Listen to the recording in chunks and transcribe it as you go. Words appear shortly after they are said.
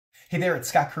Hey there, it's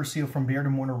Scott Curcio from Baird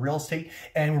 & Warner Real Estate,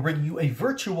 and we're bringing you a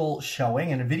virtual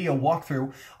showing and a video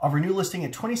walkthrough of our new listing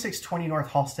at 2620 North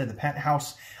Halsted, the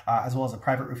penthouse, as well as a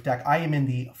private roof deck. I am in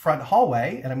the front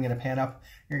hallway, and I'm going to pan up.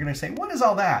 You're going to say, what is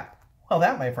all that? Well,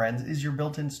 that, my friends, is your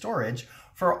built-in storage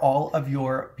for all of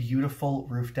your beautiful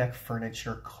roof deck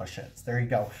furniture cushions. There you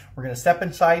go. We're going to step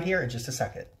inside here in just a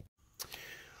second.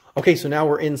 Okay, so now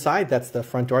we're inside. That's the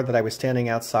front door that I was standing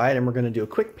outside, and we're going to do a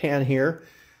quick pan here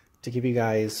to give you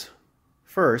guys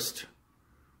first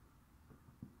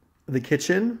the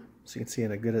kitchen. So you can see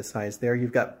in a good size there.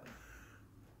 You've got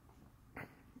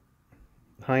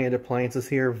high-end appliances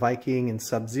here, Viking and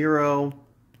Sub-Zero.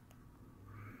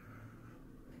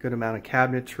 Good amount of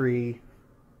cabinetry.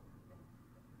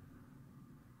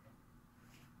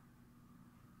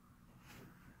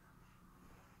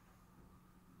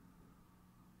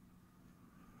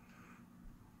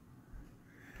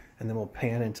 And then we'll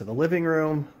pan into the living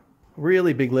room.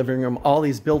 Really big living room. All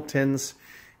these built-ins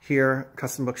here,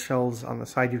 custom bookshelves on the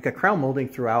side. You've got crown molding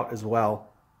throughout as well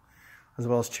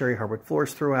as cherry hardwood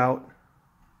floors throughout.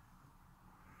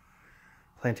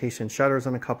 Plantation shutters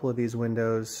on a couple of these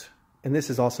windows. And this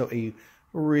is also a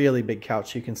really big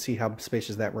couch. You can see how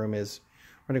spacious that room is.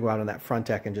 We're going to go out on that front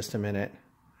deck in just a minute.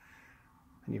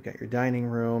 And you've got your dining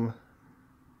room.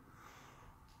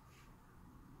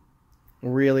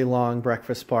 Really long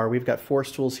breakfast bar. We've got 4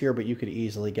 stools here, but you could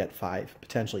easily get 5,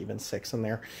 potentially even 6 in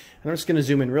there. And I'm just going to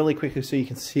zoom in really quickly so you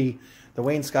can see the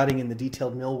wainscoting and the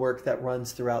detailed millwork that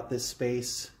runs throughout this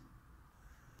space.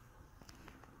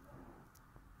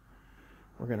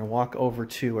 We're going to walk over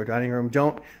to our dining room.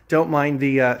 Don't mind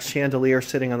the chandelier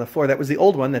sitting on the floor. That was the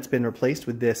old one that's been replaced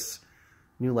with this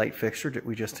new light fixture that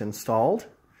we just installed.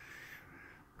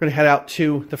 We're going to head out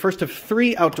to the first of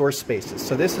 3 outdoor spaces.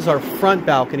 So this is our front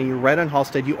balcony right on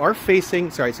Halsted. You are facing,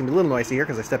 sorry, it's going to be a little noisy here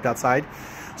because I stepped outside.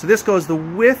 So this goes the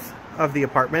width of the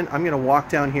apartment. I'm going to walk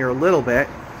down here a little bit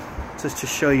just to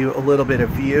show you a little bit of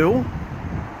view.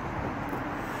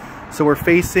 So we're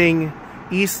facing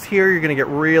east here. You're going to get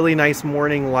really nice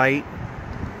morning light.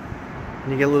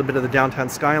 And you get a little bit of the downtown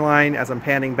skyline. As I'm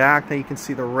panning back, now you can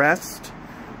see the rest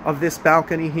of this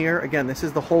balcony here. Again, this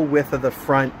is the whole width of the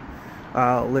front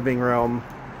living room,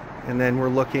 and then we're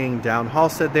looking down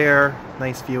Halsted there.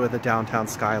 Nice view of the downtown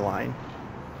skyline.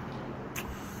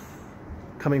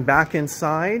 Coming back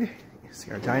inside, you see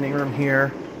our dining room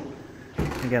here.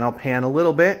 Again, I'll pan a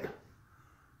little bit.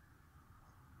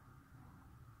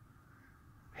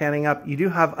 Panning up, you do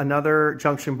have another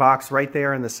junction box right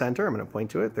there in the center. I'm going to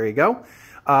point to it. There you go.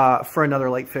 For another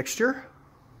light fixture.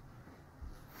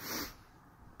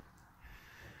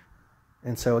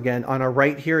 And so again, on our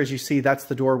right here, as you see, that's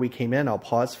the door we came in. I'll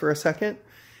pause for a second.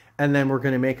 And then we're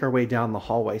going to make our way down the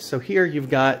hallway. So here you've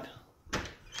got,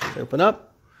 open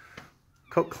up,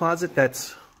 coat closet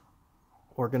that's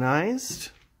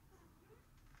organized.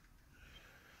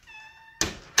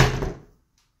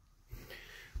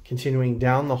 Continuing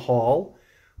down the hall,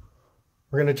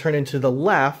 we're going to turn into the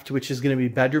left, which is going to be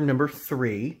bedroom number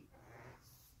 3.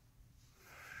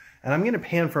 And I'm going to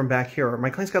pan from back here. My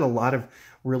client's got a lot of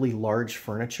really large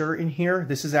furniture in here.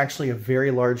 This is actually a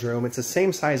very large room. It's the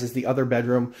same size as the other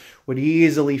bedroom. Would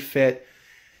easily fit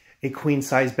a queen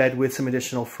size bed with some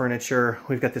additional furniture.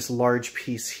 We've got this large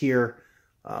piece here.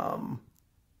 Do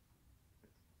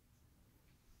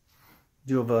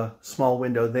have a small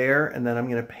window there. And then I'm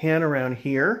going to pan around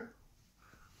here.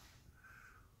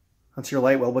 That's your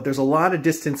light well, but there's a lot of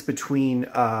distance between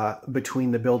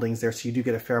the buildings there, so you do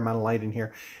get a fair amount of light in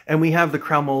here. And we have the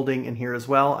crown molding in here as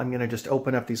well. I'm going to just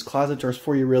open up these closet doors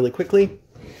for you really quickly.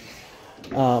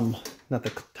 Not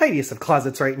the tidiest of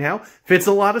closets right now. Fits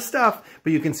a lot of stuff,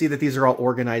 but you can see that these are all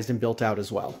organized and built out as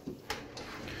well.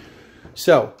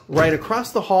 So right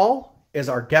across the hall is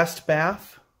our guest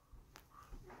bath.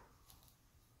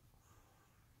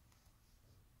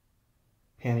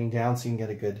 Panning down so you can get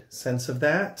a good sense of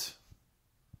that.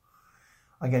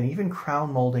 Again, even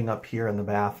crown molding up here in the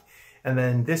bath. And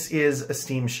then this is a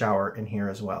steam shower in here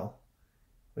as well,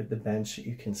 with the bench that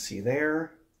you can see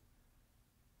there.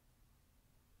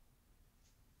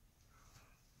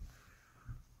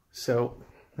 So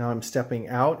now I'm stepping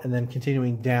out and then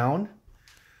continuing down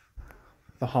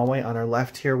the hallway. On our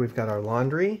left here, we've got our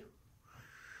laundry,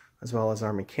 as well as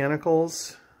our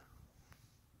mechanicals.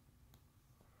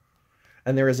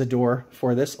 And there is a door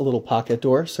for this, a little pocket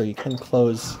door, so you can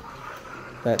close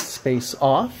that space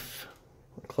off.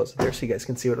 I'll close it there so you guys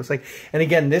can see what it looks like. And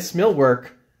again, this millwork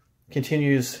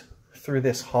continues through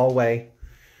this hallway.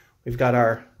 We've got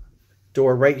our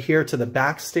door right here to the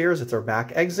back stairs. It's our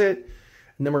back exit.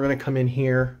 And then we're going to come in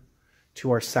here to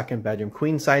our second bedroom.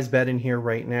 Queen size bed in here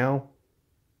right now.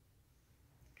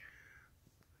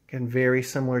 Again, very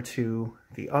similar to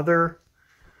the other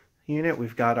unit.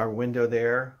 We've got our window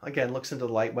there. Again, looks into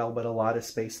the light well, but a lot of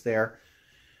space there.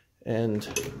 And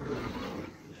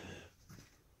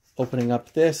opening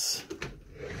up this,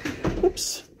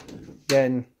 oops,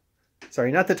 again,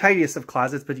 sorry, not the tidiest of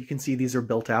closets, but you can see these are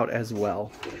built out as well.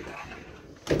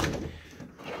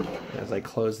 As I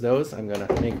close those, I'm going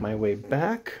to make my way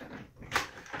back.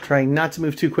 Trying not to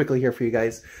move too quickly here for you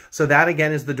guys. So that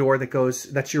again is the door that goes,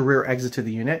 that's your rear exit to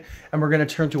the unit. And we're going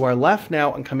to turn to our left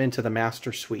now and come into the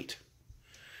master suite.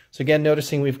 So again,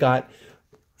 noticing we've got,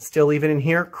 still even in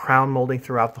here, crown molding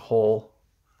throughout the whole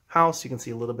house. You can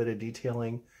see a little bit of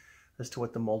detailing as to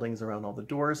what the moldings around all the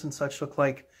doors and such look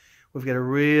like. We've got a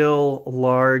real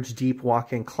large, deep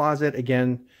walk-in closet.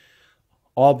 Again,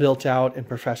 all built out and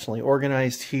professionally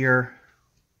organized here.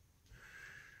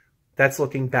 That's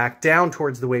looking back down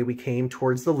towards the way we came,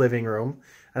 towards the living room.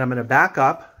 And I'm going to back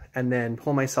up and then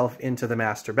pull myself into the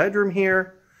master bedroom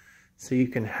here so you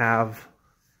can have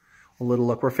a little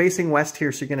look. We're facing west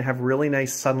here, so you're going to have really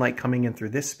nice sunlight coming in through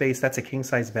this space. That's a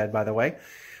king-size bed, by the way.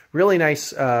 Really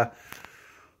nice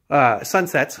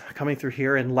sunsets coming through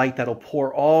here and light that'll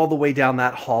pour all the way down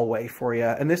that hallway for you.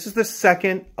 And this is the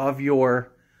second of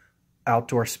your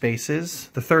outdoor spaces.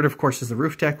 The third, of course, is the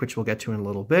roof deck, which we'll get to in a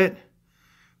little bit.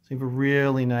 So you have a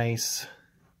really nice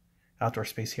outdoor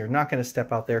space here. Not going to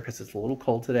step out there because it's a little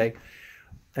cold today.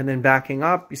 And then backing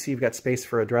up, you see you've got space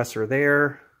for a dresser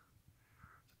there.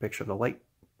 Picture of the light,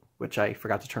 which I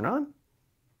forgot to turn on.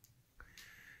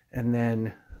 And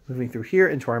then moving through here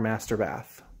into our master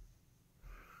bath.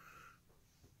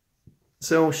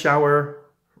 So shower,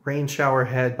 rain shower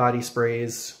head, body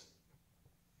sprays.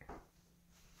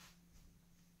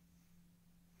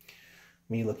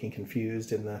 Me looking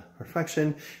confused in the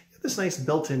reflection. This nice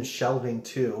built-in shelving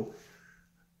too.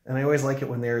 And I always like it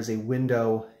when there's a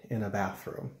window in a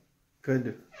bathroom.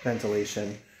 Good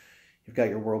ventilation. You've got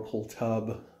your Whirlpool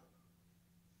tub.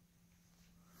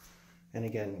 And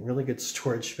again, really good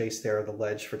storage space there, the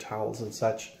ledge for towels and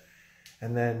such.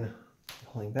 And then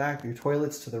pulling back, your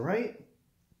toilets to the right.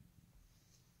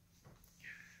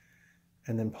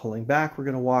 And then pulling back, we're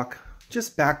going to walk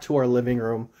just back to our living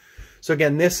room. So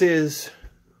again, this is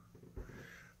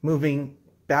moving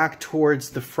back towards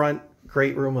the front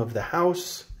great room of the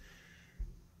house.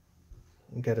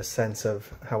 And get a sense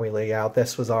of how we lay out.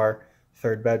 This was our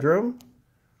third bedroom.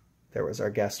 There was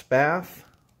our guest bath.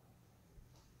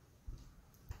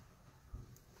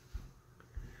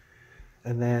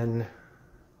 And then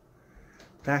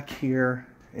back here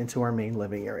into our main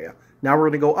living area. Now we're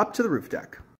going to go up to the roof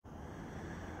deck.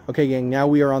 Okay, gang, now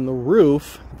we are on the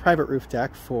roof, the private roof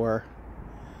deck for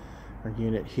our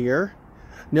unit here.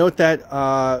 Note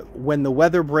that when the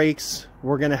weather breaks,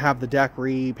 we're going to have the deck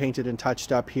repainted and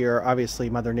touched up here. Obviously,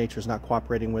 Mother Nature's not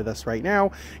cooperating with us right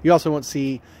now. You also won't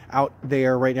see out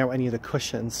there right now any of the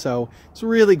cushions. So it's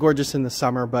really gorgeous in the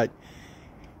summer, but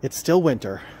it's still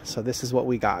winter. So this is what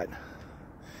we got.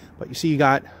 But you see you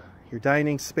got your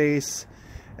dining space.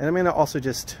 And I'm going to also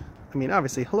just,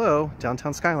 obviously, hello,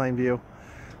 downtown skyline view.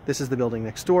 This is the building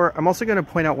next door. I'm also going to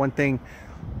point out one thing,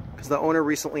 because the owner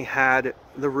recently had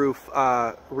the roof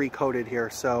recoated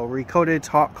here. So recoated,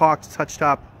 caulked, touched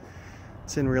up.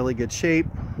 It's in really good shape.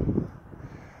 And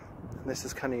this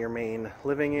is kind of your main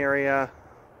living area.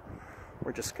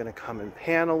 We're just going to come and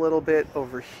pan a little bit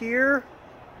over here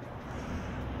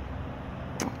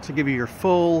to give you your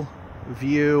full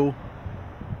view.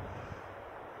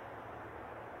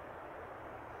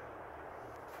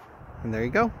 And there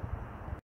you go.